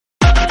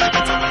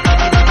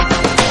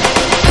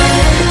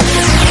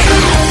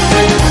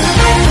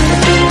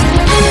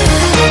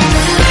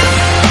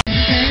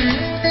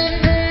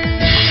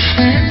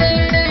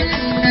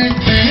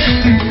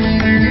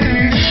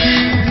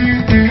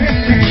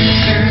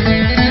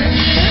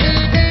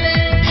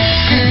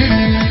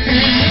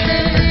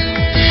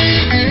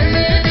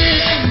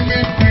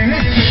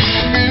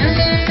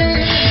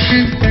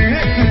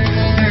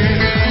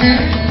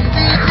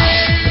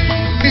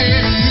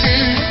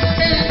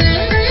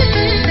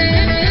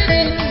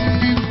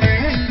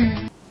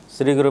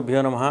శ్రీ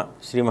గురుభ్యో నమః.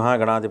 శ్రీ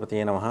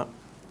మహాగణాధిపతయే నమః.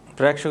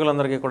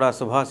 ప్రేక్షకులందరికీ కూడా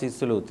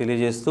శుభాశీస్సులు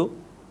తెలియజేస్తూ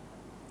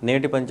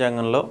నేటి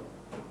పంచాంగంలో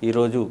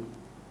ఈరోజు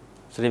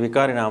శ్రీ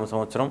వికారి నామ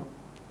సంవత్సరం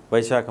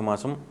వైశాఖ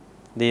మాసం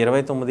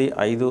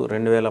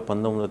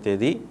 29/5/2019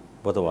 తేదీ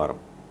బుధవారం.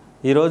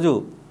 ఈరోజు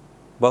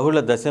బహుళ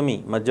దశమి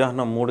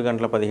మధ్యాహ్నం 3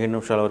 గంటల 15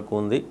 నిమిషాల వరకు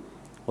ఉంది.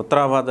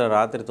 ఉత్తరాభాద్ర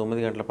రాత్రి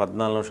 9 గంటల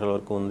 14 నిమిషాల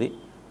వరకు ఉంది.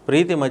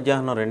 ప్రీతి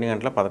మధ్యాహ్నం 2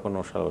 గంటల 11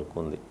 నిమిషాల వరకు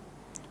ఉంది.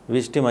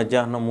 విష్టి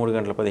మధ్యాహ్నం 3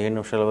 గంటల 15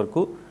 నిమిషాల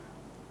వరకు.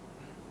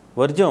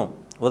 వర్జం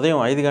ఉదయం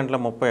 5 గంటల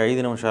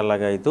 35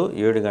 నిమిషాలలాగా అయితే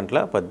 7 గంటల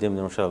 18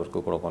 నిమిషాల వరకు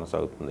కూడా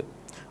కొనసాగుతుంది.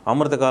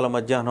 అమృతకాలం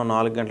మధ్యాహ్నం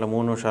 4 గంటల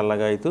 3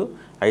 నిమిషాలలాగా అయితే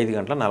 5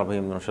 గంటల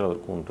 48 నిమిషాల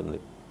వరకు ఉంటుంది.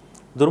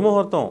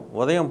 దుర్ముహూర్తం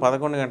ఉదయం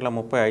 11 గంటల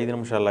 35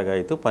 నిమిషాలలాగా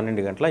అయితే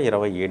 12 గంటల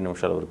 27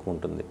 నిమిషాల వరకు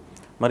ఉంటుంది.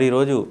 మరి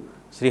ఈరోజు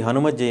శ్రీ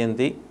హనుమత్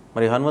జయంతి.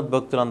 మరి హనుమత్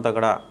భక్తులంతా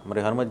కూడా మరి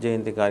హనుమత్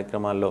జయంతి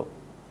కార్యక్రమాల్లో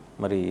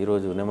మరి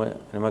ఈరోజు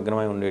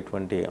నిమగ్నమై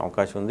ఉండేటువంటి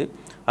అవకాశం ఉంది.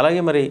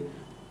 అలాగే మరి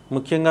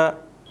ముఖ్యంగా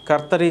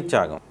కర్తరి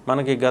త్యాగం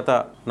మనకి గత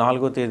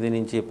 4వ తేదీ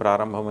నుంచి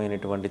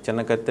ప్రారంభమైనటువంటి చిన్న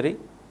కర్తరి,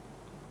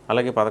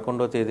 అలాగే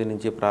 11వ తేదీ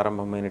నుంచి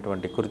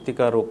ప్రారంభమైనటువంటి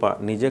కృత్తికా రూప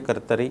నిజ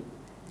కర్తరి.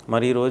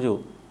 మరి ఈరోజు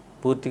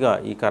పూర్తిగా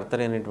ఈ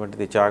కర్తరి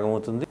అనేటువంటిది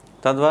త్యాగమవుతుంది.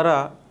 తద్వారా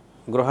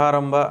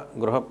గృహారంభ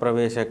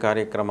గృహప్రవేశ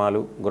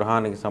కార్యక్రమాలు,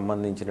 గృహానికి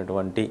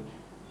సంబంధించినటువంటి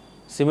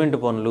సిమెంట్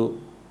పనులు,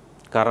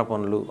 కర్ర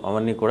పనులు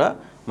అవన్నీ కూడా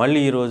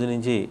మళ్ళీ ఈ రోజు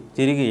నుంచి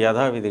తిరిగి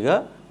యథావిధిగా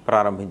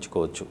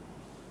ప్రారంభించుకోవచ్చు.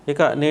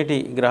 ఇక నేటి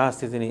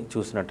గ్రహస్థితిని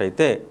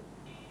చూసినట్టయితే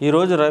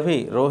ఈరోజు రవి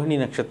రోహిణి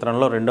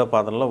నక్షత్రంలో 2వ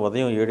పాదంలో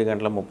ఉదయం 7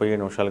 గంటల 37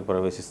 నిమిషాలకు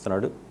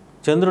ప్రవేశిస్తున్నాడు.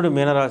 చంద్రుడు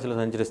మీనరాశిలో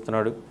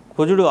సంచరిస్తున్నాడు.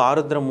 కుజుడు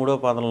ఆరుద్ర 3వ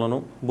పాదంలోను,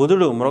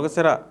 బుధుడు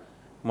మృగశిర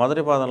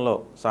 1వ పాదంలో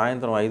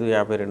సాయంత్రం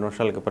 5:52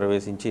 నిమిషాలకు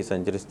ప్రవేశించి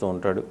సంచరిస్తూ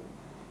ఉంటాడు.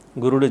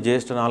 గురుడు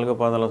జ్యేష్ఠ 4వ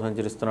పాదంలో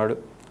సంచరిస్తున్నాడు.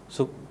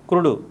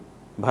 శుక్రుడు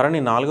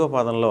భరణి 4వ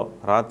పాదంలో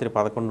రాత్రి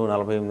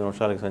 11:48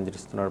 నిమిషాలకు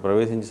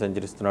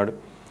సంచరిస్తున్నాడు.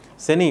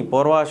 శని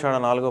పూర్వాషాఢ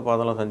 4వ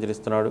పాదంలో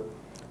సంచరిస్తున్నాడు.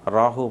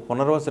 రాహు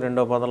పునర్వసు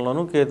 2వ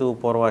పాదంలోను, కేతువు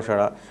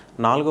పూర్వాషాఢ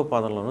 4వ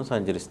పాదంలోనూ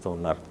సంచరిస్తూ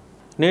ఉన్నారు.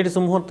 నేటి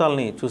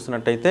సుముహూర్తాలని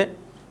చూసినట్టయితే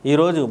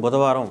ఈరోజు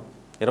బుధవారం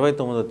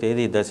 29వ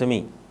తేదీ దశమి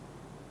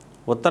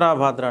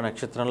ఉత్తరాభాద్ర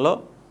నక్షత్రంలో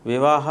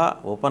వివాహ,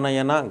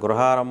 ఉపనయన,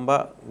 గృహారంభ,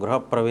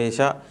 గృహప్రవేశ,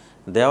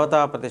 దేవతా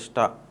ప్రతిష్ట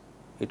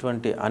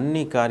ఇటువంటి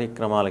అన్ని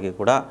కార్యక్రమాలకి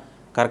కూడా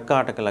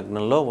కర్కాటక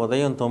లగ్నంలో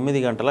ఉదయం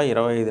 9 గంటల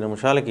 25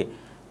 నిమిషాలకి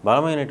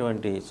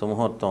బలమైనటువంటి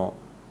సుముహూర్తం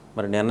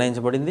మరి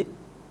నిర్ణయించబడింది.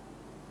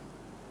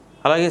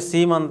 అలాగే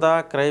సీమంత,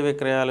 క్రయ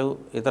విక్రయాలు,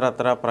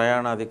 ఇతరత్ర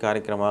ప్రయాణాది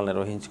కార్యక్రమాలు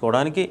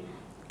నిర్వహించుకోవడానికి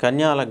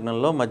కన్యా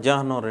లగ్నంలో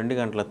మధ్యాహ్నం 2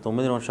 గంటల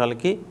 9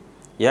 నిమిషాలకి,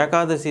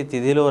 ఏకాదశి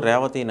తిథిలో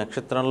రేవతి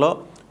నక్షత్రంలో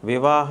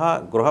వివాహ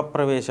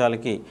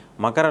గృహప్రవేశాలకి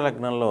మకర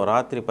లగ్నంలో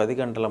రాత్రి 10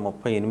 గంటల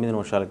 38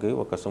 నిమిషాలకి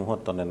ఒక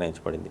సుముహూర్తం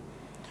నిర్ణయించబడింది.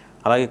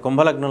 అలాగే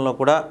కుంభలగ్నంలో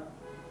కూడా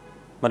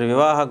మరి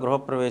వివాహ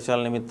గృహప్రవేశాల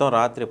నిమిత్తం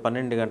రాత్రి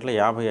 12 గంటల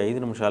 55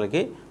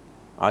 నిమిషాలకి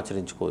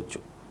ఆచరించుకోవచ్చు.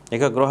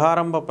 ఇక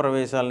గృహారంభ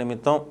ప్రవేశాల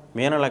నిమిత్తం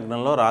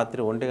మీనలగ్నంలో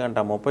రాత్రి 1 గంట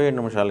 37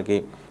 నిమిషాలకి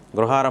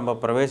గృహారంభ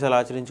ప్రవేశాలు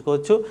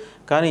ఆచరించుకోవచ్చు.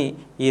 కానీ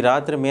ఈ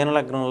రాత్రి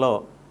మీనలగ్నంలో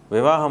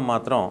వివాహం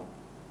మాత్రం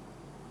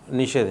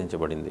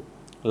నిషేధించబడింది.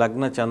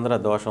 లగ్న చంద్ర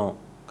దోషం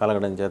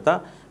కలగడం చేత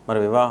మరి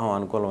వివాహం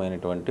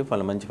అనుకూలమైనటువంటి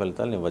మంచి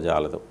ఫలితాలను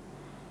ఇవ్వజాలదు.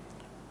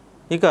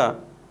 ఇక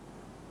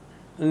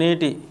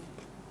నేటి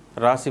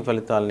రాశి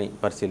ఫలితాలని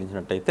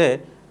పరిశీలించినట్టయితే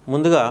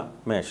ముందుగా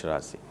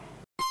మేషరాశి.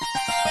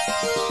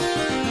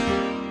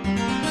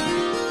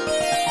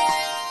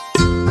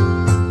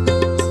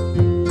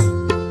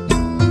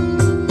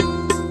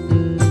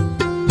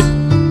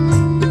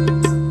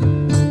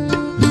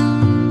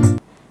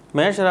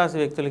 మేషరాశి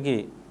వ్యక్తులకి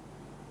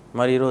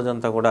మరి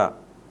ఈరోజంతా కూడా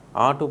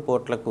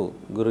ఆటుపోట్లకు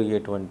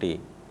గురయ్యేటువంటి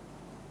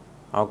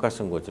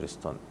అవకాశం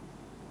గోచరిస్తోంది.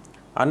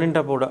 అన్నింట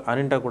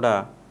కూడా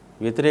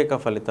వ్యతిరేక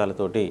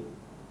ఫలితాలతోటి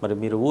మరి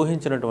మీరు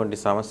ఊహించినటువంటి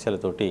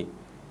సమస్యలతోటి,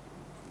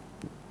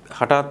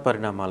 హఠాత్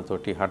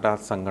పరిణామాలతోటి,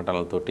 హఠాత్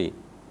సంఘటనలతోటి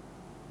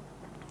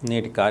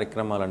నేటి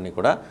కార్యక్రమాలన్నీ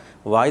కూడా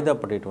వాయిదా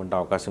పడేటువంటి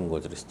అవకాశం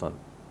గోచరిస్తోంది.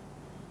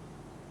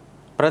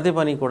 ప్రతి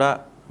పని కూడా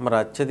మరి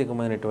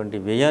అత్యధికమైనటువంటి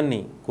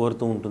వ్యయాన్ని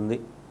కోరుతూ ఉంటుంది.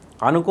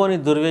 అనుకోని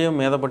దుర్వ్యయం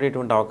మీద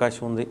పడేటువంటి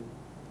అవకాశం ఉంది.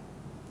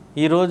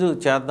 ఈరోజు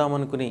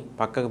చేద్దామనుకుని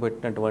పక్కకు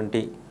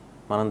పెట్టినటువంటి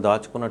మనం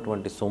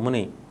దాచుకున్నటువంటి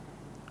సొమ్ముని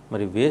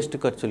మరి వేస్ట్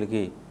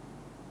ఖర్చులకి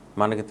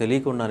మనకి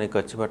తెలియకుండానే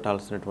ఖర్చు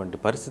పెట్టాల్సినటువంటి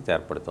పరిస్థితి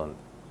ఏర్పడుతోంది.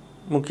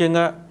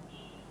 ముఖ్యంగా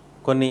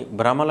కొన్ని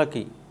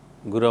భ్రమలకి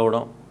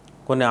గురవడం,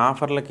 కొన్ని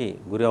ఆఫర్లకి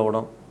గురి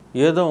అవ్వడం,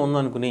 ఏదో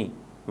ఉందనుకుని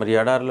మరి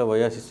ఎడారిలో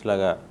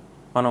వయాసిస్లాగా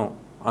మనం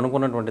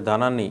అనుకున్నటువంటి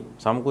ధనాన్ని,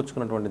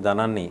 సమకూర్చుకున్నటువంటి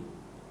ధనాన్ని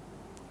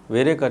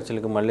వేరే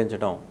ఖర్చులకు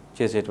మళ్లించడం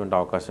చేసేటువంటి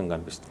అవకాశం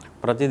కనిపిస్తుంది.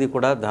 ప్రతిదీ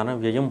కూడా ధన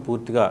వ్యయం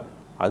పూర్తిగా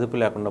అదుపు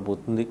లేకుండా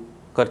పోతుంది.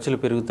 ఖర్చులు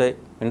పెరుగుతాయి.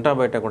 ఇంటా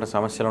బయట కూడా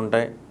సమస్యలు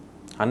ఉంటాయి.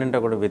 అన్నింటా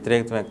కూడా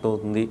వ్యతిరేకత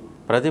వ్యక్తమవుతుంది.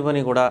 ప్రతి పని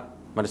కూడా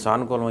మరి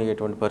సానుకూలం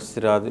అయ్యేటువంటి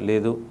పరిస్థితి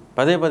లేదు.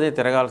 పదే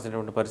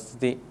తిరగాల్సినటువంటి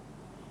పరిస్థితి,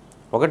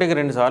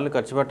 1-2 సార్లు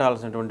ఖర్చు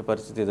పెట్టాల్సినటువంటి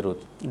పరిస్థితి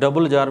ఎదురవుతుంది.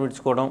 డబ్బులు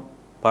జారవిడ్చుకోవడం,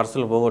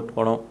 పర్సులు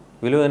పోగొట్టుకోవడం,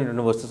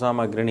 విలువైనటువంటి వస్తు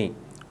సామాగ్రిని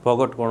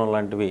పోగొట్టుకోవడం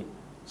లాంటివి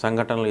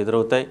సంఘటనలు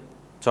ఎదురవుతాయి.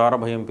 చోర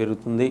భయం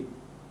పెరుగుతుంది.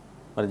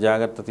 మరి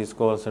జాగ్రత్త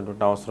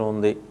తీసుకోవాల్సినటువంటి అవసరం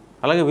ఉంది.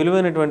 అలాగే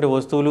విలువైనటువంటి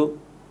వస్తువులు,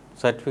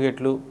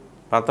 సర్టిఫికెట్లు,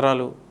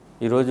 పత్రాలు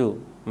ఈరోజు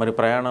మరి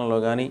ప్రయాణంలో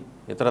కానీ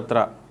ఇతరత్ర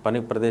పని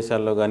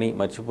ప్రదేశాల్లో కానీ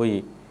మర్చిపోయి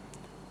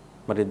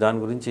మరి దాని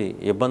గురించి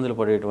ఇబ్బందులు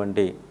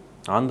పడేటువంటి,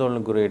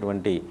 ఆందోళనకు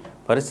గురయ్యేటువంటి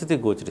పరిస్థితి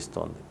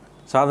గోచరిస్తోంది.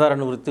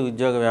 సాధారణ వృత్తి,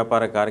 ఉద్యోగ,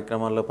 వ్యాపార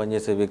కార్యక్రమాల్లో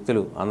పనిచేసే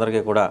వ్యక్తులు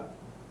అందరికీ కూడా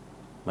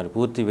మరి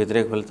పూర్తి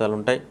వ్యతిరేక ఫలితాలు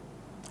ఉంటాయి.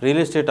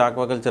 రియల్ ఎస్టేట్,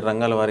 ఆక్వాకల్చర్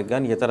రంగాల వారికి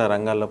కానీ ఇతర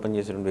రంగాల్లో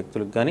పనిచేసే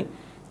వ్యక్తులకు కానీ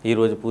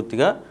ఈరోజు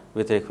పూర్తిగా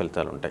వ్యతిరేక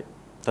ఫలితాలు ఉంటాయి.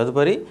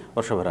 తదుపరి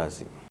వృషభ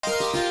రాశి.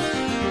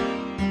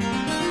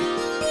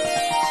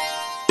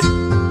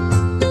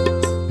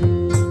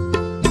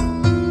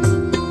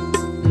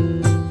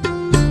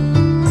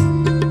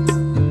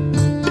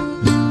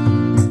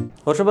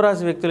 వృషభ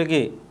రాశి వ్యక్తులకి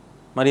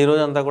మరి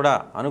ఈరోజు అంతా కూడా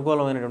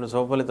అనుకూలమైనటువంటి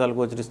శుభ ఫలితాలు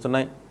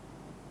గోచరిస్తున్నాయి.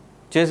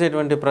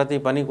 చేసేటువంటి ప్రతి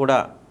పని కూడా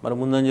మరి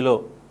ముందంజలో,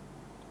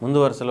 ముందు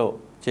వరుసలో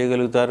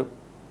చేయగలుగుతారు.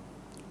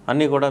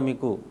 అన్నీ కూడా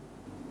మీకు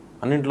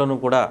అన్నింట్లోనూ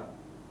కూడా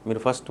మీరు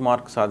ఫస్ట్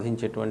మార్క్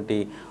సాధించేటువంటి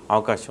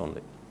అవకాశం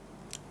ఉంది.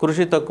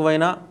 కృషి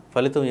తక్కువైనా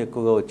ఫలితం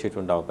ఎక్కువగా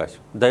వచ్చేటువంటి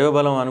అవకాశం.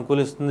 దైవబలం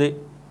అనుకూలిస్తుంది,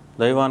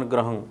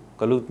 దైవానుగ్రహం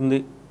కలుగుతుంది.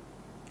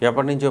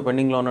 ఎప్పటి నుంచో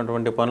పెండింగ్లో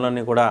ఉన్నటువంటి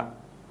పనులన్నీ కూడా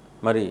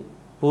మరి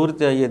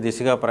పూర్తి అయ్యే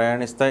దిశగా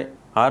ప్రయాణిస్తాయి.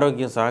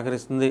 ఆరోగ్యం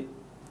సహకరిస్తుంది.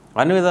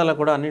 అన్ని విధాలా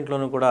కూడా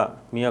అన్నింట్లోనూ కూడా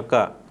మీ యొక్క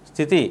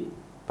స్థితి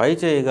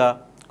పైచేయిగా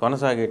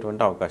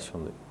కొనసాగేటువంటి అవకాశం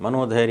ఉంది.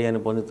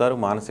 మనోధైర్యాన్ని పొందుతారు,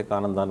 మానసిక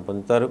ఆనందాన్ని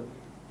పొందుతారు.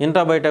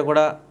 ఇంటా బయట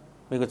కూడా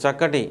మీకు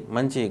చక్కటి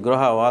మంచి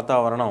గృహ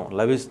వాతావరణం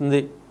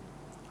లభిస్తుంది.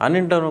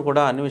 అన్నింటిలోనూ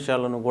కూడా, అన్ని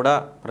విషయాల్లోనూ కూడా,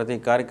 ప్రతి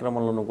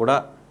కార్యక్రమంలోనూ కూడా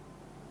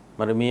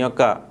మరి మీ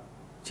యొక్క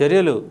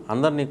చర్యలు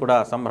అందరినీ కూడా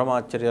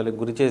సంభ్రమాశ్చర్యాలకు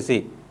గురిచేసి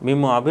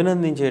మేము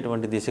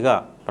అభినందించేటువంటి దిశగా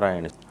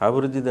ప్రయాణిస్తారు.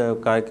 అభివృద్ధి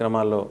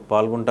కార్యక్రమాల్లో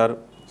పాల్గొంటారు.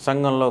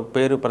 సంఘంలో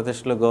పేరు,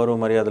 ప్రతిష్టలు, గౌరవ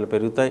మర్యాదలు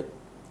పెరుగుతాయి.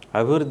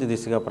 అభివృద్ధి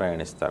దిశగా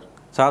ప్రయాణిస్తారు.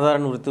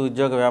 సాధారణ వృత్తి,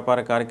 ఉద్యోగ, వ్యాపార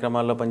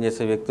కార్యక్రమాల్లో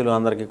పనిచేసే వ్యక్తులు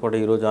అందరికీ కూడా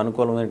ఈరోజు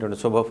అనుకూలమైనటువంటి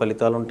శుభ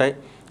ఫలితాలు ఉంటాయి.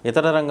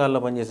 ఇతర రంగాల్లో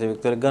పనిచేసే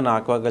వ్యక్తులకు కానీ,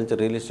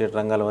 ఆక్వాకల్చర్, రియల్ ఎస్టేట్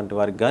రంగాల వంటి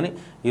వారికి కానీ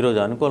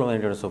ఈరోజు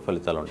అనుకూలమైనటువంటి శుభ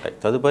ఫలితాలు ఉంటాయి.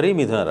 తదుపరి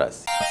మిథున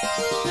రాశి.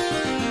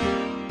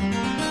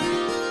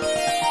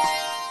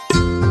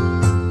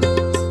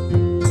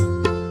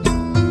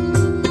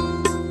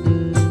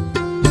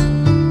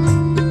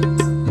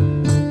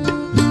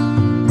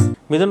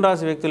 మిథున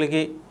రాశి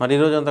వ్యక్తులకి మరి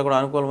ఈరోజు అంతా కూడా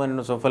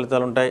అనుకూలమైన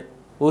సుఫలితాలు ఉంటాయి.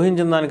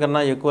 ఊహించిన దానికన్నా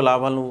ఎక్కువ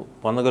లాభాలను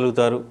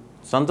పొందగలుగుతారు.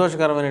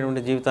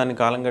 సంతోషకరమైనటువంటి జీవితాన్ని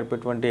కాలం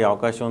గడిపేటువంటి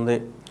అవకాశం ఉంది.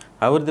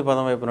 అభివృద్ధి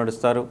పదం వైపు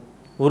నడుస్తారు.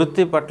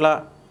 వృత్తి పట్ల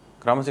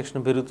క్రమశిక్షణ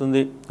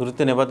పెరుగుతుంది.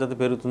 వృత్తి నిబద్ధత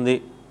పెరుగుతుంది.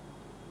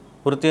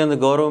 వృత్తి యందు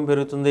గౌరవం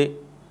పెరుగుతుంది.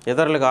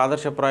 ఇతరులకు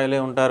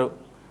ఆదర్శప్రాయులే ఉంటారు.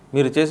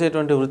 మీరు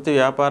చేసేటువంటి వృత్తి,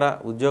 వ్యాపార,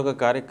 ఉద్యోగ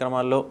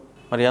కార్యక్రమాల్లో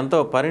మరి ఎంతో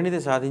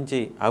పరిణితి సాధించి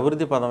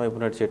అభివృద్ధి పదం వైపు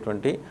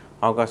నడిచేటువంటి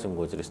అవకాశం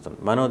గోచరిస్తుంది.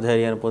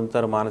 మనోధైర్యాన్ని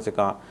పొందుతారు. మానసిక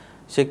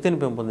శక్తిని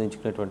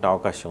పెంపొందించుకునేటువంటి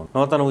అవకాశం ఉంది.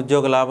 నూతన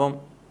ఉద్యోగ లాభం,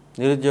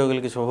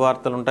 నిరుద్యోగులకి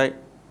శుభవార్తలు ఉంటాయి.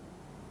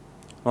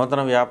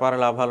 నూతన వ్యాపార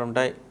లాభాలు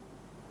ఉంటాయి.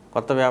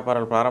 కొత్త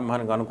వ్యాపారాల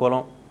ప్రారంభానికి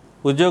అనుకూలం.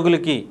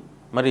 ఉద్యోగులకి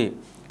మరి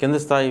కింద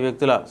స్థాయి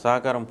వ్యక్తుల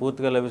సహకారం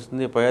పూర్తిగా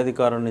లభిస్తుంది. పై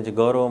అధికారుల నుంచి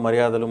గౌరవ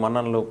మర్యాదలు,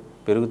 మన్ననలు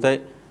పెరుగుతాయి.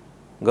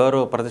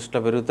 గౌరవ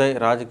ప్రతిష్టలు పెరుగుతాయి.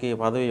 రాజకీయ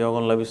పదవి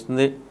యోగం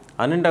లభిస్తుంది.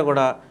 అన్నింటా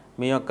కూడా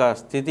మీ యొక్క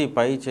స్థితి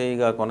పై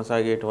చేయిగా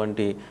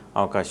కొనసాగేటువంటి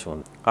అవకాశం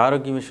ఉంది.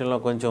 ఆరోగ్యం విషయంలో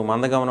కొంచెం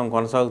మందగమనం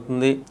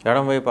కొనసాగుతుంది.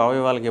 ఎడమవైపు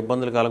అవయవాలకు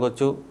ఇబ్బందులు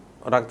కలగవచ్చు.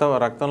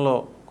 రక్తంలో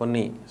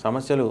కొన్ని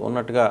సమస్యలు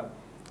ఉన్నట్టుగా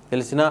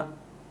తెలిసినా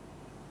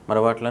మరి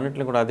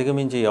వాటిలన్నింటిని కూడా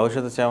అధిగమించి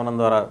ఔషధ సేవనం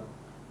ద్వారా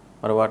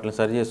మరి వాటిని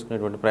సరి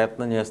చేసుకునేటువంటి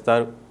ప్రయత్నం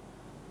చేస్తారు.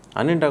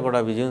 అన్నింటా కూడా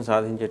విజయం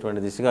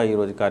సాధించేటువంటి దిశగా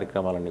ఈరోజు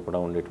కార్యక్రమాలన్నీ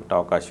కూడా ఉండేటువంటి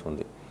అవకాశం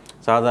ఉంది.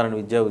 సాధారణ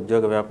విద్య,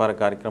 ఉద్యోగ, వ్యాపార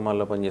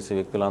కార్యక్రమాల్లో పనిచేసే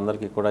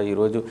వ్యక్తులందరికీ కూడా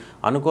ఈరోజు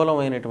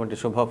అనుకూలమైనటువంటి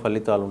శుభ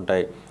ఫలితాలు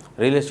ఉంటాయి.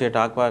 రియల్ ఎస్టేట్,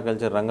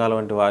 ఆక్వాకల్చర్ రంగాల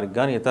వంటి వారికి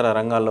కానీ, ఇతర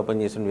రంగాల్లో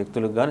పనిచేసిన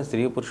వ్యక్తులకు కానీ,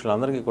 స్త్రీ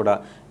పురుషులందరికీ కూడా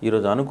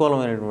ఈరోజు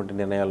అనుకూలమైనటువంటి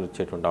నిర్ణయాలు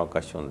వచ్చేటువంటి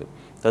అవకాశం ఉంది.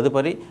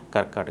 తదుపరి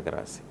కర్కాటక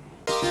రాశి.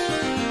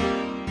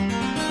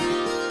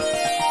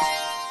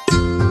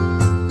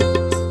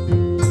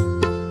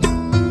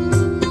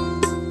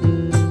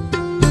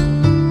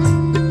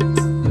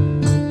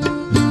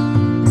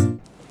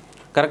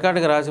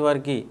 కర్కాటక రాశి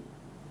వారికి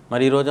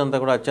మరి ఈ రోజంతా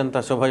కూడా అత్యంత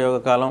శుభయోగ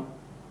కాలం.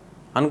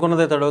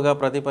 అనుకున్నదే తడవుగా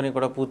ప్రతి పని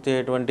కూడా పూర్తి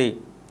అయ్యేటువంటి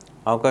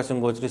అవకాశం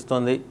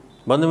గోచరిస్తోంది.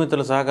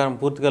 బంధుమిత్రుల సహకారం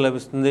పూర్తిగా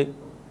లభిస్తుంది.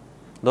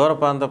 దూర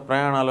ప్రాంత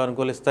ప్రయాణాలు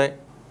అనుకూలిస్తాయి.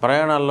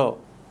 ప్రయాణాల్లో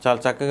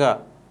చాలా చక్కగా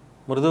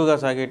మృదువుగా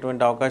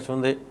సాగేటువంటి అవకాశం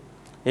ఉంది.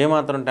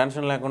 ఏమాత్రం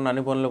టెన్షన్ లేకుండా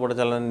అన్ని పనులు కూడా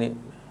చాలా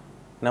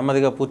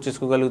నెమ్మదిగా పూర్తి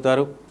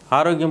చేసుకోగలుగుతారు.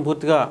 ఆరోగ్యం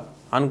పూర్తిగా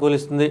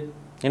అనుకూలిస్తుంది.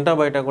 ఇంటా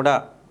బయట కూడా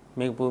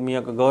మీకు మీ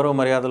యొక్క గౌరవ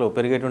మర్యాదలు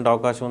పెరిగేటువంటి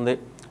అవకాశం ఉంది.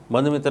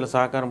 బంధుమిత్రుల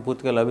సహకారం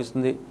పూర్తిగా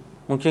లభిస్తుంది.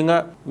 ముఖ్యంగా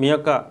మీ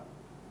యొక్క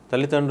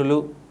తల్లిదండ్రులు,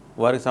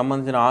 వారికి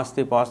సంబంధించిన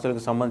ఆస్తి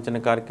పాస్తులకు సంబంధించిన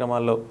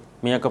కార్యక్రమాల్లో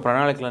మీ యొక్క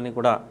ప్రణాళికలన్నీ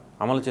కూడా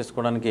అమలు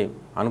చేసుకోవడానికి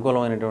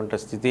అనుకూలమైనటువంటి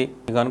స్థితి,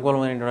 మీకు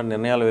అనుకూలమైనటువంటి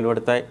నిర్ణయాలు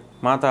వెలువడతాయి.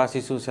 మాతా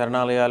శిశు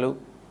శరణాలయాలు,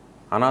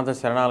 అనాథ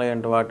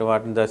శరణాలయం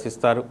వాటిని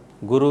దర్శిస్తారు.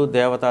 గురు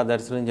దేవతా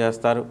దర్శనం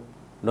చేస్తారు.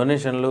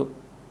 డొనేషన్లు,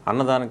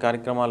 అన్నదాన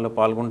కార్యక్రమాల్లో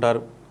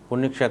పాల్గొంటారు.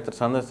 పుణ్యక్షేత్ర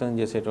సందర్శనం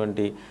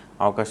చేసేటువంటి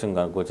అవకాశం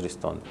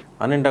గోచరిస్తోంది.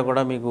 అన్నింటా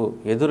కూడా మీకు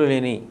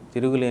ఎదురులేని,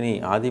 తిరుగులేని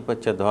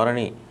ఆధిపత్య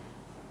ధోరణి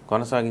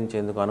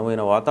కొనసాగించేందుకు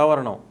అనువైన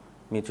వాతావరణం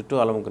మీ చుట్టూ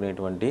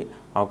అలముకునేటువంటి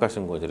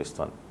అవకాశం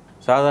గోచరిస్తోంది.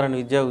 సాధారణ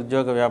విద్య,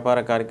 ఉద్యోగ, వ్యాపార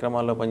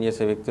కార్యక్రమాల్లో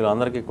పనిచేసే వ్యక్తులు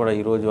అందరికీ కూడా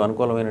ఈరోజు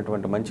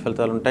అనుకూలమైనటువంటి మంచి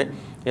ఫలితాలు ఉంటాయి.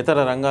 ఇతర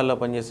రంగాల్లో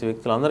పనిచేసే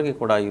వ్యక్తులు అందరికీ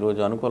కూడా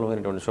ఈరోజు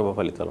అనుకూలమైనటువంటి శుభ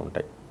ఫలితాలు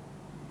ఉంటాయి.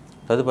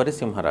 తదుపరి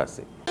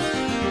సింహరాశి.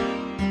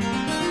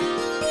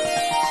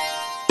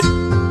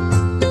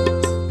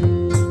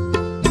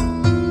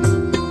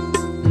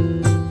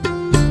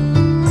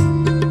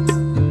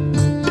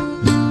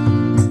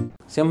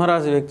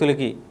 సింహరాశి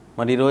వ్యక్తులకి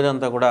మరి ఈ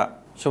రోజంతా కూడా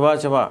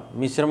శుభాశుభ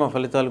మిశ్రమ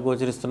ఫలితాలు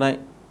గోచరిస్తున్నాయి.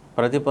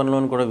 ప్రతి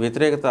పనిలోనూ కూడా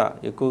వ్యతిరేకత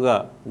ఎక్కువగా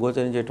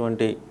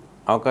గోచరించేటువంటి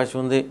అవకాశం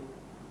ఉంది.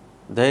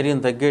 ధైర్యం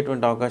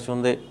తగ్గేటువంటి అవకాశం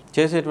ఉంది.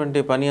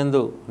 చేసేటువంటి పని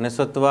యందు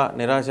నిస్సత్వ,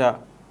 నిరాశ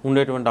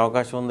ఉండేటువంటి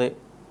అవకాశం ఉంది.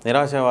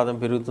 నిరాశావాదం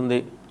పెరుగుతుంది.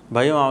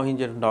 భయం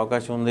ఆవహించేటువంటి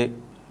అవకాశం ఉంది.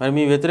 మరి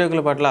మీ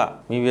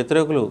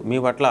వ్యతిరేకులు మీ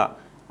పట్ల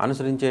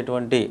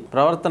అనుసరించేటువంటి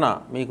ప్రవర్తన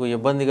మీకు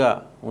ఇబ్బందిగా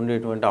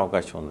ఉండేటువంటి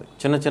అవకాశం ఉంది.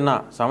 చిన్న చిన్న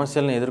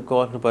సమస్యలను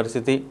ఎదుర్కోవాల్సిన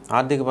పరిస్థితి,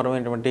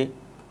 ఆర్థికపరమైనటువంటి,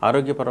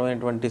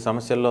 ఆరోగ్యపరమైనటువంటి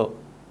సమస్యల్లో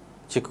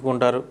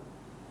చిక్కుకుంటారు.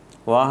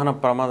 వాహన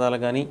ప్రమాదాలు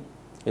కానీ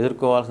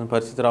ఎదుర్కోవాల్సిన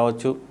పరిస్థితి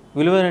రావచ్చు.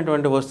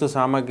 విలువైనటువంటి వస్తు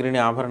సామాగ్రిని,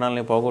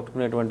 ఆభరణాలని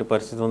పోగొట్టుకునేటువంటి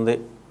పరిస్థితి ఉంది.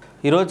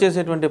 ఈరోజు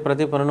చేసేటువంటి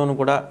ప్రతి పనులను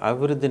కూడా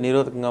అభివృద్ధి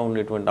నిరోధకంగా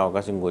ఉండేటువంటి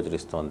అవకాశం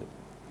గోచరిస్తోంది.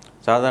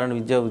 సాధారణ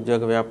విద్య,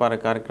 ఉద్యోగ, వ్యాపార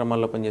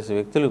కార్యక్రమాల్లో పనిచేసే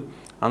వ్యక్తులు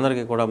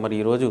అందరికీ కూడా మరి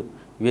ఈరోజు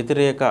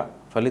వ్యతిరేక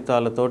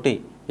ఫలితాలతోటి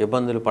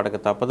ఇబ్బందులు పడక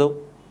తప్పదు.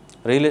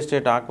 రియల్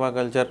ఎస్టేట్,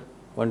 ఆక్వాకల్చర్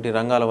వంటి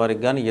రంగాల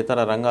వారికి కానీ, ఇతర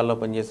రంగాల్లో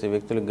పనిచేసే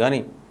వ్యక్తులకు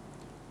కానీ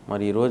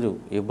మరి ఈరోజు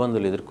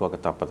ఇబ్బందులు ఎదుర్కోక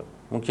తప్పదు.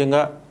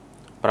 ముఖ్యంగా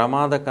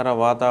ప్రమాదకర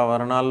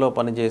వాతావరణాల్లో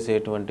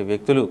పనిచేసేటువంటి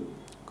వ్యక్తులు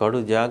కడు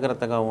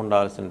జాగ్రత్తగా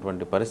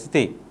ఉండాల్సినటువంటి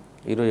పరిస్థితి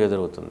ఈరోజు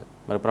ఎదురవుతుంది.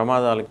 మరి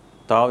ప్రమాదాలకు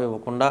తావు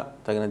ఇవ్వకుండా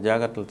తగిన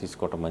జాగ్రత్తలు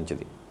తీసుకోవటం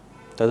మంచిది.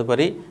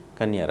 తదుపరి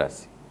కన్యా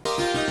రాశి.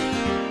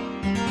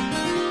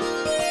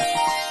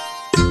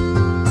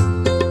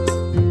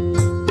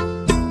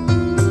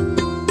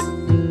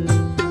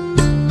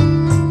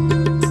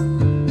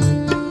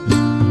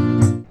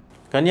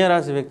 కన్యా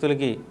రాశి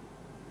వ్యక్తులకి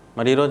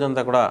మరి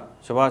ఈరోజంతా కూడా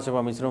శుభాశుభ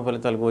మిశ్రమ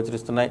ఫలితాలు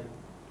గోచరిస్తున్నాయి.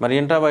 మరి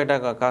ఇంటా బయట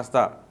కాస్త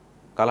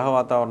కలహ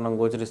వాతావరణం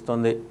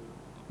గోచరిస్తుంది.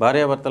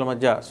 భార్యాభర్తల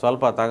మధ్య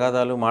స్వల్ప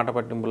తగాదాలు, మాట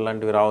పట్టింపులు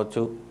లాంటివి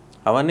రావచ్చు.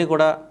 అవన్నీ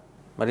కూడా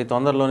మరి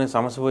తొందరలోనే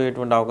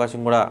సమసిపోయేటువంటి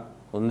అవకాశం కూడా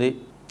ఉంది.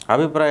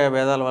 అభిప్రాయ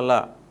భేదాల వల్ల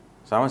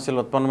సమస్యలు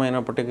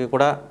ఉత్పన్నమైనప్పటికీ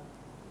కూడా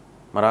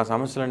మరి ఆ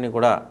సమస్యలన్నీ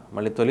కూడా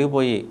మళ్ళీ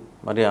తొలగిపోయి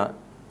మరి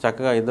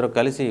చక్కగా ఇద్దరు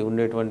కలిసి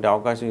ఉండేటువంటి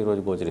అవకాశం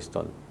ఈరోజు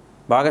గోచరిస్తోంది.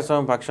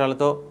 భాగస్వామి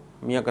పక్షాలతో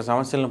మీ యొక్క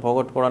సమస్యలను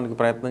పోగొట్టుకోవడానికి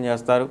ప్రయత్నం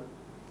చేస్తారు.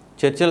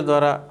 చర్చల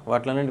ద్వారా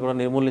వాటిలన్నింటినీ కూడా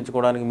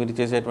నిర్మూలించుకోవడానికి మీరు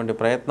చేసేటువంటి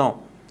ప్రయత్నం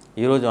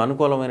ఈరోజు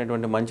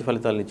అనుకూలమైనటువంటి మంచి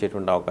ఫలితాలను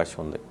ఇచ్చేటువంటి అవకాశం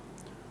ఉంది.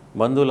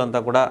 బంధువులంతా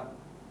కూడా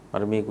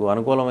మరి మీకు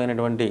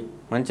అనుకూలమైనటువంటి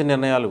మంచి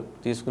నిర్ణయాలు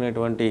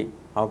తీసుకునేటువంటి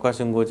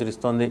అవకాశం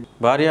గోచరిస్తోంది.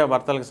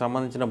 భార్యాభర్తలకు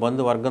సంబంధించిన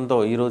బంధువర్గంతో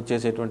ఈరోజు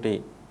చేసేటువంటి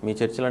మీ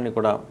చర్చలన్నీ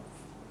కూడా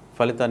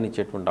ఫలితాన్ని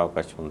ఇచ్చేటువంటి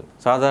అవకాశం ఉంది.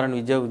 సాధారణ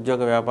విద్య,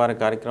 ఉద్యోగ, వ్యాపార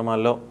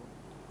కార్యక్రమాల్లో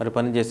మరి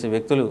పనిచేసే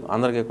వ్యక్తులు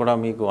అందరికీ కూడా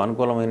మీకు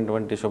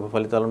అనుకూలమైనటువంటి శుభ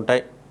ఫలితాలు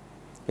ఉంటాయి.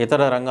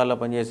 ఇతర రంగాల్లో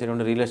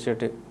పనిచేసేటువంటి రియల్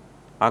ఎస్టేట్,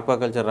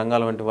 ఆక్వాకల్చర్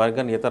రంగాల వంటి వారికి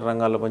కానీ, ఇతర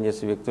రంగాల్లో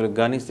పనిచేసే వ్యక్తులకు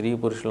కానీ, స్త్రీ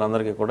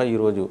పురుషులందరికీ కూడా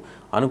ఈరోజు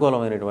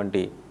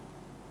అనుకూలమైనటువంటి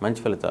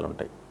మంచి ఫలితాలు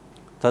ఉంటాయి.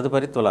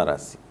 తదుపరి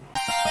తులారాశి.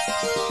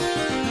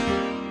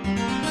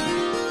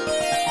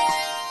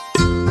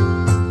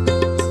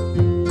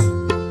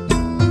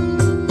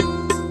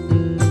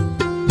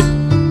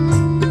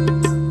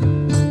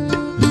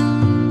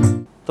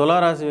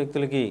 తులారాశి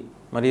వ్యక్తులకి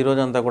మరి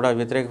ఈరోజంతా కూడా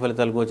వ్యతిరేక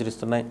ఫలితాలు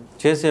గోచరిస్తున్నాయి.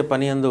 చేసే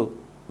పని యందు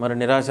మరి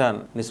నిరాశ,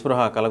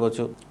 నిస్పృహ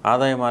కలగవచ్చు.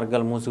 ఆదాయ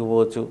మార్గాలు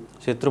మూసుకుపోవచ్చు.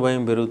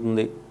 శత్రుభయం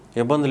పెరుగుతుంది.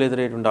 ఇబ్బందులు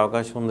ఎదురయ్యేటువంటి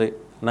అవకాశం ఉంది.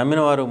 నమ్మిన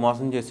వారు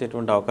మోసం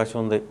చేసేటువంటి అవకాశం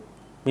ఉంది.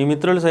 మీ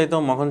మిత్రులు సైతం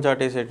ముఖం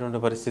చాటేసేటువంటి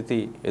పరిస్థితి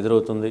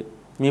ఎదురవుతుంది.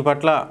 మీ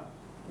పట్ల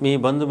మీ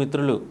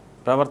బంధుమిత్రులు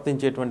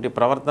ప్రవర్తించేటువంటి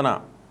ప్రవర్తన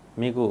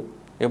మీకు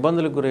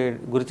ఇబ్బందులకు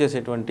గురి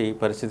చేసేటువంటి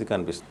పరిస్థితి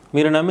కనిపిస్తుంది.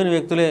 మీరు నమ్మిన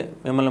వ్యక్తులే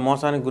మిమ్మల్ని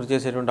మోసానికి గురి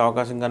చేసేటువంటి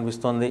అవకాశం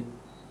కనిపిస్తోంది.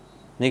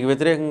 మీకు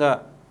వ్యతిరేకంగా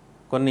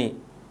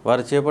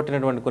వారు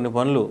చేపట్టినటువంటి కొన్ని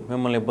పనులు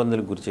మిమ్మల్ని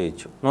ఇబ్బందులకు గురి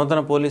చేయొచ్చు. నూతన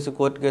పోలీసు,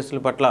 కోర్టు కేసుల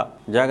పట్ల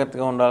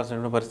జాగ్రత్తగా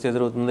ఉండాల్సినటువంటి పరిస్థితి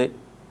ఎదురవుతుంది.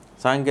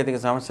 సాంకేతిక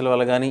సమస్యల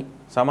వల్ల కానీ,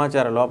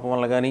 సమాచార లోపం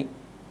వల్ల కానీ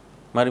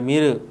మరి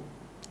మీరు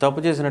తప్పు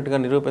చేసినట్టుగా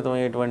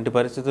నిరూపితమయ్యేటువంటి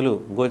పరిస్థితులు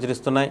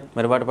గోచరిస్తున్నాయి.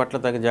 మరి వాటి పట్ల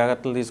తగిన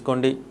జాగ్రత్తలు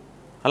తీసుకోండి.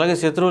 అలాగే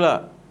శత్రువుల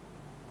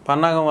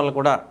పన్నాగం వల్ల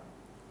కూడా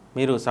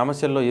మీరు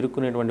సమస్యల్లో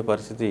ఇరుక్కునేటువంటి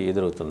పరిస్థితి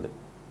ఎదురవుతుంది.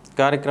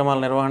 కార్యక్రమాల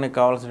నిర్వహణకు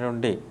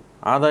కావాల్సినటువంటి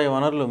ఆదాయ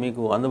వనరులు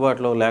మీకు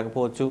అందుబాటులో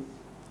లేకపోవచ్చు.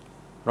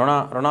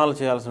 రుణాలు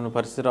చేయాల్సిన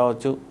పరిస్థితి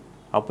రావచ్చు.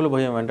 అప్పుల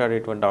భయం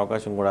వెంటాడేటువంటి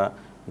అవకాశం కూడా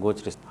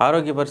గోచరిస్తుంది.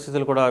 ఆరోగ్య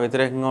పరిస్థితులు కూడా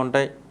వ్యతిరేకంగా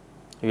ఉంటాయి.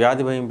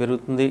 వ్యాధి భయం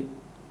పెరుగుతుంది.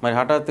 మరి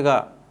హఠాత్తుగా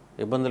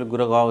ఇబ్బందులకు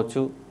గురి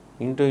కావచ్చు.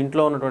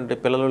 ఇంట్లో ఉన్నటువంటి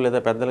పిల్లలు లేదా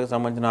పెద్దలకు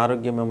సంబంధించిన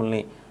ఆరోగ్యం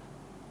మిమ్మల్ని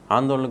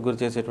ఆందోళనకు గురి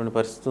చేసేటువంటి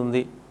పరిస్థితి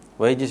ఉంది.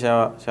 వైద్య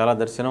శాల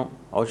దర్శనం,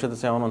 ఔషధ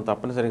సేవనం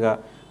తప్పనిసరిగా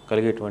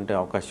కలిగేటువంటి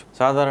అవకాశం.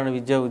 సాధారణ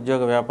విద్య,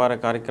 ఉద్యోగ, వ్యాపార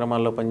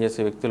కార్యక్రమాల్లో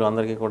పనిచేసే వ్యక్తులు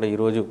అందరికీ కూడా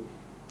ఈరోజు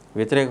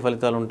వ్యతిరేక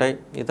ఫలితాలు ఉంటాయి.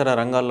 ఇతర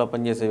రంగాల్లో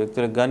పనిచేసే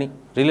వ్యక్తులకు కానీ,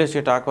 రియల్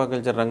ఎస్టేట్,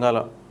 ఆక్వాకల్చర్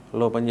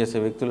రంగాలలో పనిచేసే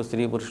వ్యక్తులు,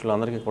 స్త్రీ పురుషులు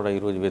అందరికీ కూడా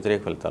ఈరోజు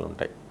వ్యతిరేక ఫలితాలు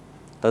ఉంటాయి.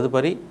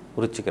 తదుపరి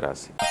వృశ్చిక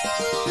రాశి.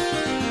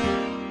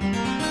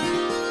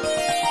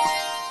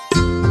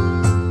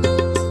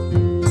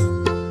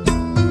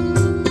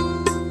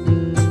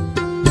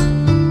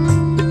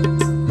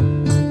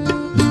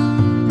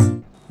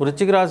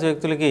 వృశ్చిక రాశి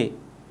వ్యక్తులకి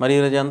మరి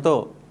ఈరోజు ఎంతో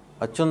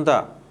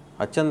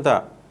అత్యంత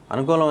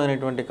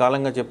అనుకూలమైనటువంటి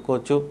కాలంగా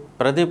చెప్పుకోవచ్చు.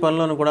 ప్రతి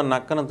పనిలోనూ కూడా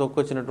నక్కన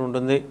తొక్కొచ్చినట్టు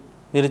ఉంటుంది.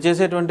 మీరు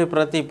చేసేటువంటి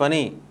ప్రతి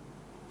పని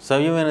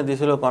సవ్యమైన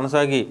దిశలో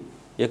కొనసాగి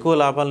ఎక్కువ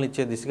లాభాలను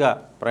ఇచ్చే దిశగా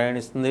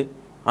ప్రయాణిస్తుంది.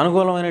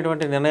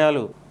 అనుకూలమైనటువంటి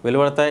నిర్ణయాలు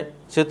వెలువడతాయి.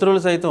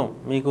 శత్రువులు సైతం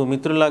మీకు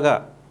మిత్రులాగా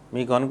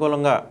మీకు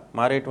అనుకూలంగా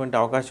మారేటువంటి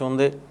అవకాశం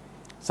ఉంది.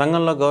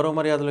 సంఘంలో గౌరవ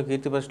మర్యాదలు,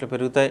 కీర్తి ప్రతిష్టలు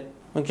పెరుగుతాయి.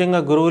 ముఖ్యంగా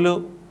గురువులు,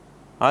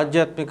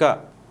 ఆధ్యాత్మిక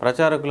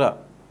ప్రచారకుల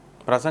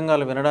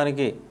ప్రసంగాలు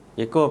వినడానికి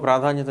ఎక్కువ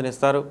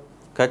ప్రాధాన్యతనిస్తారు.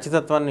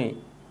 ఖచ్చితత్వాన్ని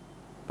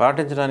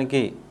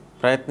పాటించడానికి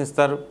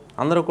ప్రయత్నిస్తారు.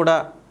 అందరూ కూడా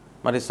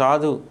మరి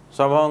సాధు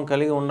స్వభావం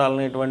కలిగి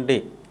ఉండాలనేటువంటి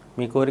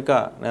మీ కోరిక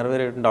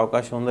నెరవేరేటువంటి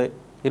అవకాశం ఉంది.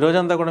 ఈ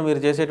రోజంతా కూడా మీరు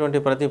చేసేటువంటి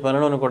ప్రతి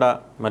పనిలోనూ కూడా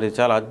మరి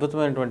చాలా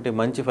అద్భుతమైనటువంటి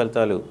మంచి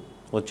ఫలితాలు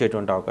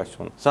వచ్చేటువంటి అవకాశం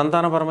ఉంది.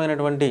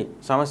 సంతానపరమైనటువంటి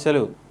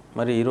సమస్యలు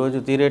మరి ఈరోజు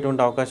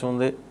తీరేటువంటి అవకాశం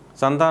ఉంది.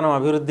 సంతానం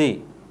అభివృద్ధి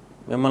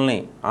మిమ్మల్ని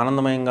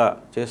ఆనందమయంగా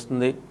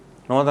చేస్తుంది.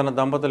 నూతన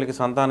దంపతులకి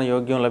సంతాన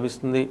యోగ్యం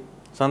లభిస్తుంది.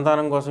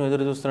 సంతానం కోసం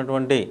ఎదురు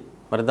చూస్తున్నటువంటి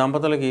మరి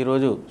దంపతులకి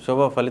ఈరోజు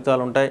శుభ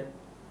ఫలితాలు ఉంటాయి.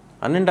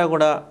 అన్నింటా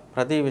కూడా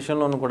ప్రతి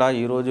విషయంలోనూ కూడా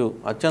ఈరోజు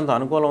అత్యంత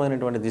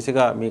అనుకూలమైనటువంటి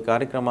దిశగా మీ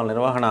కార్యక్రమాల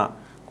నిర్వహణ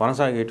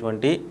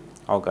కొనసాగేటువంటి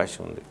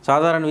అవకాశం ఉంది.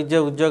 సాధారణ విద్య,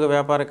 ఉద్యోగ,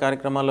 వ్యాపార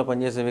కార్యక్రమాల్లో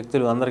పనిచేసే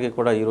వ్యక్తులు అందరికీ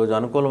కూడా ఈరోజు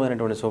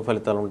అనుకూలమైనటువంటి శుభ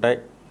ఫలితాలు ఉంటాయి.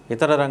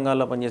 ఇతర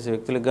రంగాల్లో పనిచేసే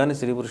వ్యక్తులకు కానీ,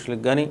 స్త్రీ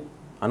పురుషులకు కానీ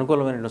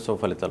అనుకూలమైనటువంటి శుభ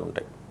ఫలితాలు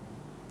ఉంటాయి.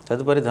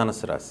 తదుపరి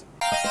ధనుస్సు రాశి.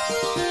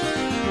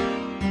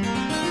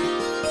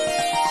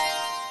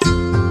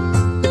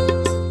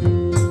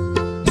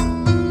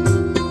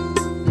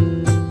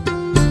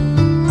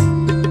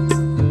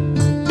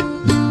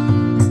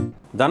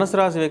 ధనుసు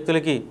రాశి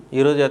వ్యక్తులకి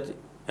ఈరోజు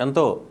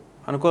ఎంతో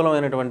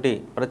అనుకూలమైనటువంటి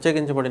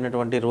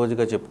ప్రత్యేకించబడినటువంటి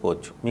రోజుగా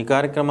చెప్పుకోవచ్చు. మీ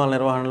కార్యక్రమాల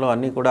నిర్వహణలో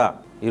అన్నీ కూడా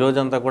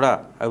ఈరోజంతా కూడా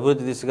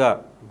అభివృద్ధి దిశగా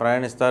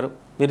ప్రయాణిస్తారు.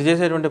 మీరు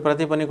చేసేటువంటి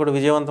ప్రతి పని కూడా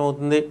విజయవంతం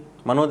అవుతుంది.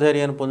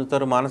 మనోధైర్యాన్ని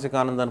పొందుతారు, మానసిక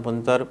ఆనందాన్ని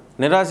పొందుతారు.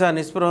 నిరాశ,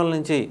 నిస్పృహల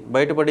నుంచి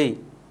బయటపడి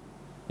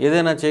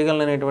ఏదైనా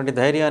చేయగలనేటువంటి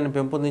ధైర్యాన్ని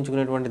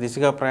పెంపొందించుకునేటువంటి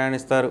దిశగా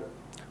ప్రయాణిస్తారు.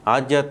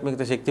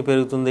 ఆధ్యాత్మికత శక్తి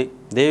పెరుగుతుంది.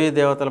 దేవీ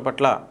దేవతల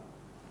పట్ల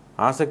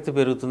ఆసక్తి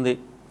పెరుగుతుంది.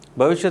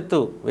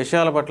 భవిష్యత్తు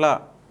విషయాల పట్ల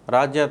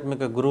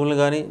ఆధ్యాత్మిక గురువులు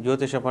కానీ,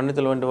 జ్యోతిష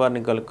పండితులు వంటి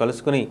వారిని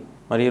కలుసుకుని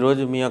మరి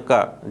ఈరోజు మీ యొక్క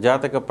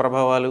జాతక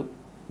ప్రభావాలు,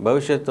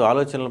 భవిష్యత్తు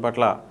ఆలోచనల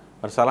పట్ల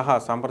మరి సలహా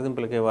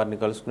సంప్రదింపులకే వారిని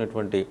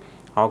కలుసుకునేటువంటి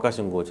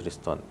అవకాశం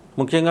గోచరిస్తోంది.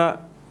 ముఖ్యంగా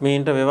మీ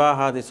ఇంట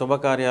వివాహాది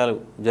శుభకార్యాలు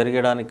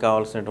జరగడానికి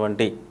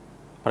కావాల్సినటువంటి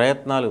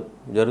ప్రయత్నాలు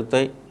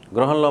జరుగుతాయి.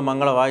 గృహంలో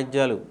మంగళ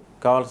వాయిద్యాలు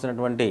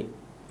కావాల్సినటువంటి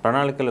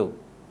ప్రణాళికలు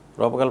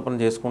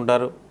రూపకల్పన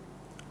చేసుకుంటారు.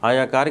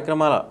 ఆయా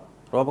కార్యక్రమాల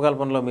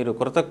రూపకల్పనలో మీరు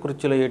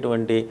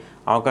కృతకృత్యులయ్యేటువంటి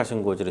అవకాశం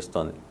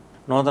గోచరిస్తోంది.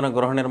 నూతన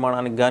గృహ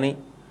నిర్మాణానికి కానీ,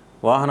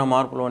 వాహన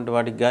మార్పులు వంటి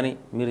వాటికి కానీ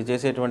మీరు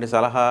చేసేటువంటి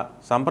సలహా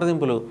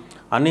సంప్రదింపులు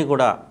అన్నీ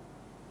కూడా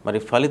మరి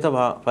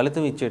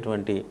ఫలితం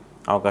ఇచ్చేటువంటి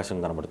అవకాశం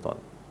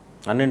కనబడుతోంది.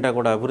 అన్నింటా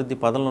కూడా అభివృద్ధి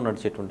పదంలో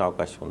నడిచేటువంటి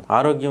అవకాశం ఉంది.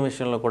 ఆరోగ్యం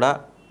విషయంలో కూడా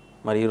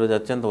మరి ఈరోజు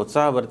అత్యంత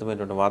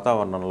ఉత్సాహభరితమైనటువంటి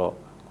వాతావరణంలో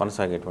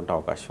కొనసాగేటువంటి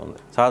అవకాశం ఉంది.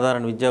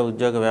 సాధారణ విద్య,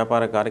 ఉద్యోగ,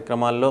 వ్యాపార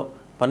కార్యక్రమాల్లో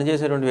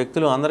పనిచేసేటువంటి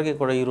వ్యక్తులు అందరికీ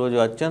కూడా ఈరోజు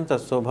అత్యంత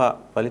శుభ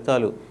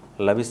ఫలితాలు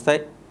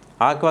లభిస్తాయి.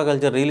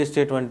 ఆక్వాకల్చర్, రియల్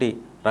ఎస్టేట్ వంటి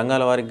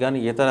రంగాల వారికి కానీ,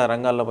 ఇతర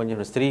రంగాల్లో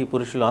పనిచేసిన స్త్రీ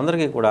పురుషులు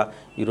అందరికీ కూడా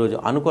ఈరోజు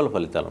అనుకూల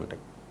ఫలితాలు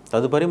ఉంటాయి.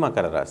 తదుపరి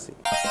మకర రాశి.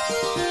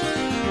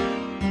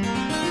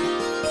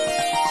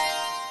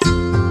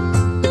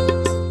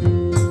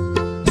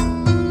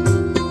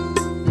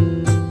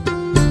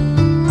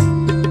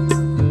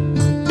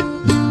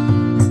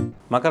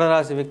 మకర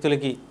రాశి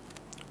వ్యక్తులకి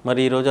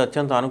మరి ఈరోజు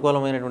అత్యంత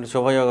అనుకూలమైనటువంటి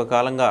శుభయోగ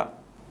కాలంగా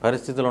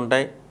పరిస్థితులు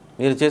ఉంటాయి.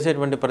 మీరు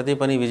చేసేటువంటి ప్రతి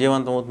పని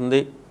విజయవంతం అవుతుంది.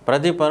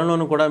 ప్రతి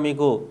పనిలోనూ కూడా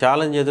మీకు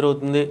ఛాలెంజ్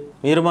ఎదురవుతుంది.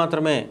 మీరు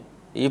మాత్రమే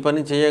ఈ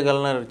పని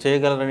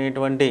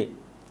చేయగలరనేటువంటి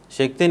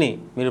శక్తిని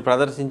మీరు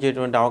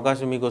ప్రదర్శించేటువంటి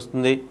అవకాశం మీకు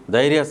వస్తుంది.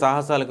 ధైర్య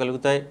సాహసాలు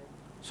కలుగుతాయి.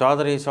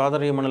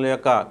 సోదరీమణుల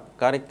యొక్క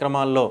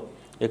కార్యక్రమాల్లో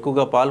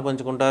ఎక్కువగా పాలు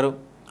పంచుకుంటారు.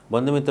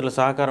 బంధుమిత్రుల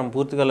సహకారం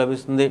పూర్తిగా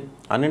లభిస్తుంది.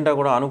 అన్నింటా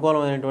కూడా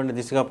అనుకూలమైనటువంటి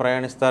దిశగా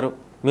ప్రయాణిస్తారు.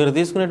 మీరు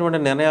తీసుకునేటువంటి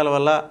నిర్ణయాల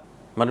వల్ల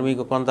మరి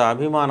మీకు కొంత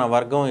అభిమాన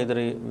వర్గం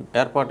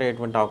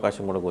ఏర్పాటయ్యేటువంటి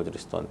అవకాశం కూడా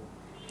గోచరిస్తోంది.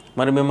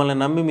 మరి మిమ్మల్ని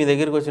నమ్మి మీ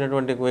దగ్గరికి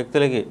వచ్చినటువంటి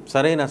వ్యక్తులకి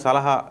సరైన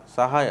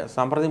సహాయ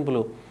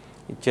సంప్రదింపులు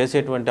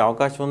చేసేటువంటి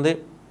అవకాశం ఉంది.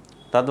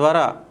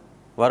 తద్వారా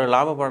వారు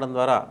లాభపడడం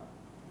ద్వారా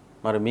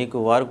మరి మీకు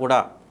వారు కూడా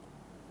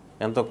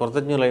ఎంతో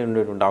కృతజ్ఞులై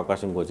ఉండేటువంటి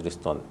అవకాశం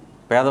గోచరిస్తోంది.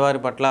 పేదవారి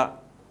పట్ల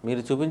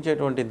మీరు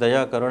చూపించేటువంటి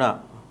దయా, కరుణ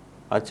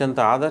అత్యంత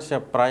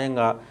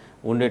ఆదర్శప్రాయంగా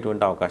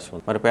ఉండేటువంటి అవకాశం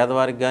ఉంది. మరి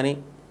పేదవారికి కానీ,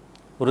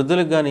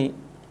 వృద్ధులకు కానీ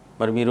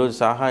మరి ఈరోజు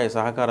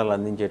సహకారాలు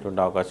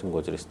అందించేటువంటి అవకాశం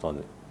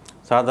గోచరిస్తోంది.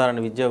 సాధారణ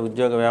విద్య,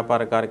 ఉద్యోగ,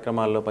 వ్యాపార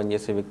కార్యక్రమాల్లో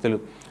పనిచేసే వ్యక్తులు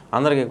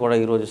అందరికీ కూడా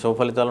ఈరోజు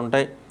శుభఫలితాలు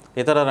ఉంటాయి.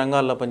 ఇతర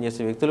రంగాల్లో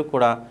పనిచేసే వ్యక్తులకు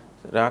కూడా,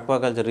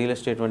 ఆక్వాకల్చర్, రియల్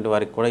ఎస్టేట్ వంటి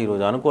వారికి కూడా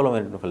ఈరోజు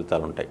అనుకూలమైనటువంటి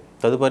ఫలితాలు ఉంటాయి.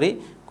 తదుపరి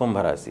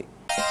కుంభరాశి.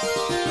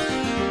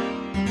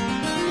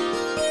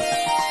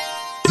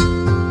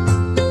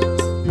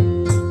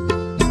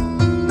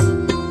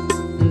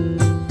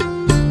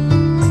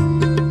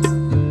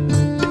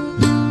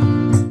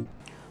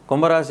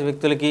 కుంభరాశి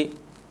వ్యక్తులకి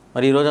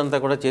మరి ఈరోజంతా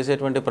కూడా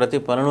చేసేటువంటి ప్రతి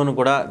పనులను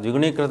కూడా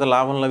ద్విగుణీకృత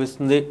లాభం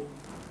లభిస్తుంది.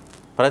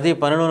 ప్రతి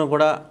పనులను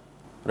కూడా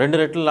 2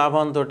 రెట్ల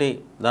లాభంతో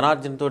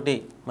ధనార్జనతో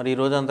మరి ఈ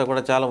రోజంతా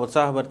కూడా చాలా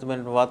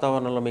ఉత్సాహభరితమైన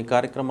వాతావరణంలో మీ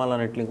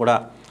కార్యక్రమాలన్నింటినీ కూడా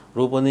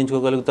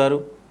రూపొందించుకోగలుగుతారు.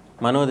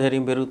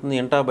 మనోధైర్యం పెరుగుతుంది.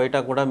 ఇంటా బయట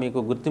కూడా మీకు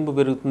గుర్తింపు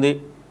పెరుగుతుంది.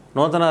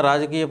 నూతన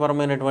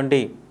రాజకీయపరమైనటువంటి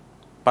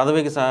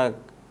పదవికి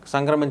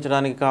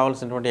సంక్రమించడానికి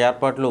కావాల్సినటువంటి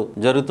ఏర్పాట్లు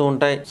జరుగుతూ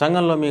ఉంటాయి.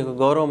 సంఘంలో మీకు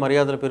గౌరవ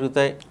మర్యాదలు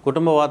పెరుగుతాయి.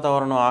 కుటుంబ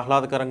వాతావరణం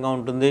ఆహ్లాదకరంగా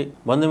ఉంటుంది.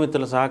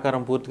 బంధుమిత్రుల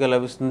సహకారం పూర్తిగా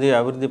లభిస్తుంది.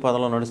 అభివృద్ధి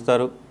పదంలో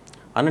నడుస్తారు.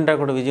 అన్నింటా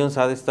కూడా విజయం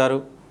సాధిస్తారు.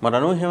 మరి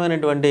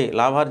అనూహ్యమైనటువంటి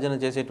లాభార్జన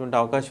చేసేటువంటి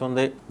అవకాశం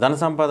ఉంది. ధన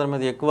సంపాదన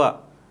మీద ఎక్కువ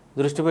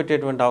దృష్టి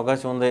పెట్టేటువంటి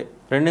అవకాశం ఉంది.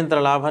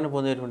 రెండింతల లాభాన్ని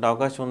పొందేటువంటి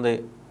అవకాశం ఉంది.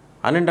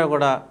 అన్నింటా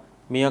కూడా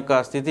మీ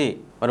యొక్క స్థితి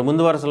మరి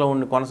ముందు వరుసలో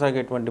ఉండి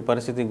కొనసాగేటువంటి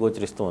పరిస్థితి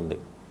గోచరిస్తూ ఉంది.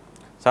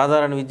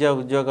 సాధారణ విద్యా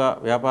ఉద్యోగ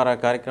వ్యాపార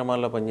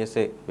కార్యక్రమాల్లో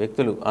పనిచేసే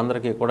వ్యక్తులు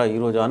అందరికీ కూడా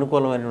ఈరోజు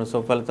అనుకూలమైన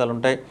శుభ ఫలితాలు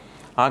ఉంటాయి.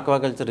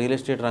 ఆక్వాకల్చర్, రియల్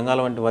ఎస్టేట్ రంగాల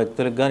వంటి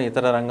వ్యక్తులకు కానీ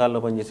ఇతర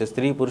రంగాల్లో పనిచేసే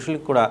స్త్రీ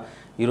పురుషులకు కూడా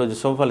ఈరోజు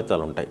శుభ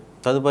ఫలితాలు ఉంటాయి.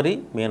 తదుపరి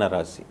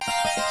మీనరాశి.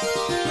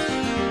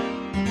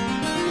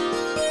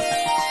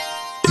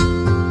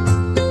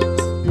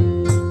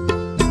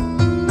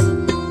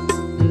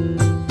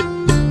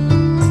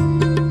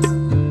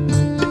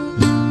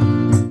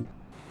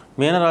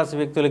 మీనరాశి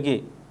వ్యక్తులకి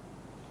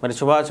మరి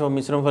శుభాశుభ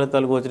మిశ్రమ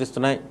ఫలితాలు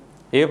గోచరిస్తున్నాయి.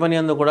 ఏ పని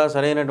అందు కూడా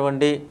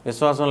సరైనటువంటి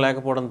విశ్వాసం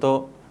లేకపోవడంతో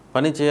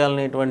పని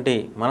చేయాలనేటువంటి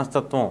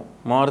మనస్తత్వం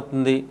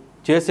మారుతుంది.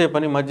 చేసే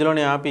పని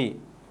మధ్యలోనే ఆపి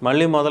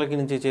మళ్ళీ మొదలకి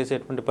నుంచి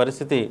చేసేటువంటి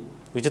పరిస్థితి,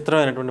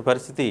 విచిత్రమైనటువంటి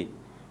పరిస్థితి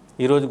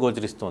ఈరోజు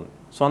గోచరిస్తోంది.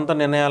 సొంత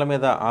నిర్ణయాల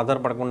మీద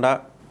ఆధారపడకుండా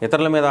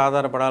ఇతరుల మీద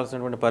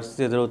ఆధారపడాల్సినటువంటి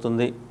పరిస్థితి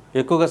ఎదురవుతుంది.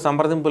 ఎక్కువగా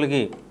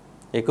సంప్రదింపులకి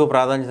ఎక్కువ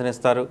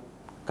ప్రాధాన్యతనిస్తారు.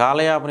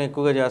 కాలయాపన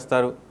ఎక్కువగా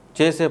చేస్తారు.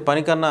 చేసే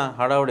పని కన్నా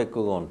హడావుడి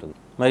ఎక్కువగా ఉంటుంది.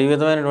 మరి ఈ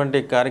విధమైనటువంటి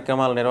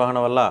కార్యక్రమాల నిర్వహణ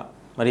వల్ల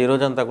మరి ఈ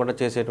రోజంతా కూడా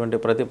చేసేటువంటి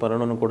ప్రతి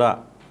పనులను కూడా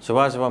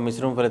శుభాశుభ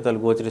మిశ్రమ ఫలితాలు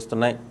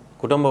గోచరిస్తున్నాయి.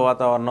 కుటుంబ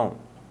వాతావరణం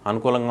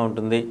అనుకూలంగా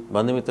ఉంటుంది.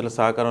 బంధుమిత్రుల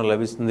సహకారం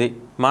లభిస్తుంది.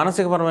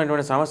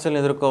 మానసికపరమైనటువంటి సమస్యలను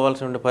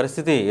ఎదుర్కోవాల్సినటువంటి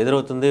పరిస్థితి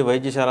ఎదురవుతుంది.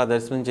 వైద్యశాల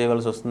దర్శనం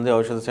చేయవలసి వస్తుంది.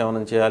 ఔషధ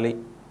సేవనం చేయాలి.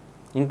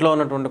 ఇంట్లో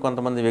ఉన్నటువంటి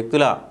కొంతమంది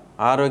వ్యక్తుల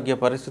ఆరోగ్య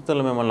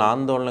పరిస్థితులు మిమ్మల్ని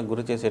ఆందోళనకు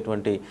గురి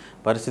చేసేటువంటి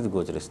పరిస్థితి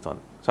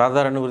గోచరిస్తోంది.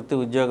 సాధారణ వృత్తి,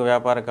 ఉద్యోగ,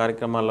 వ్యాపార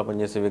కార్యక్రమాల్లో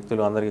పనిచేసే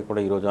వ్యక్తులు అందరికీ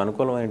కూడా ఈరోజు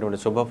అనుకూలమైనటువంటి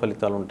శుభ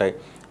ఫలితాలు ఉంటాయి.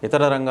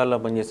 ఇతర రంగాల్లో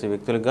పనిచేసే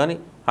వ్యక్తులకు కానీ,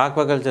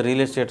 ఆక్వాకల్చర్,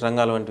 రియల్ ఎస్టేట్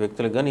రంగాల వంటి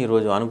వ్యక్తులకు కానీ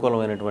ఈరోజు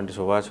అనుకూలమైనటువంటి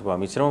శుభాశుభ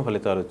మిశ్రమ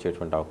ఫలితాలు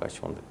వచ్చేటువంటి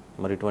అవకాశం ఉంది.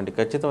 మరి ఇటువంటి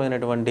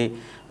ఖచ్చితమైనటువంటి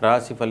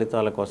రాశి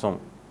ఫలితాల కోసం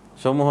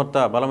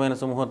బలమైన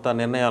సుముహూర్త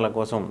నిర్ణయాల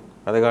కోసం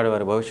పెదగాడి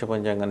వారి భవిష్య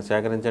పంచాంగాన్ని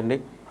సేకరించండి.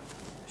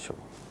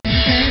 శుభం.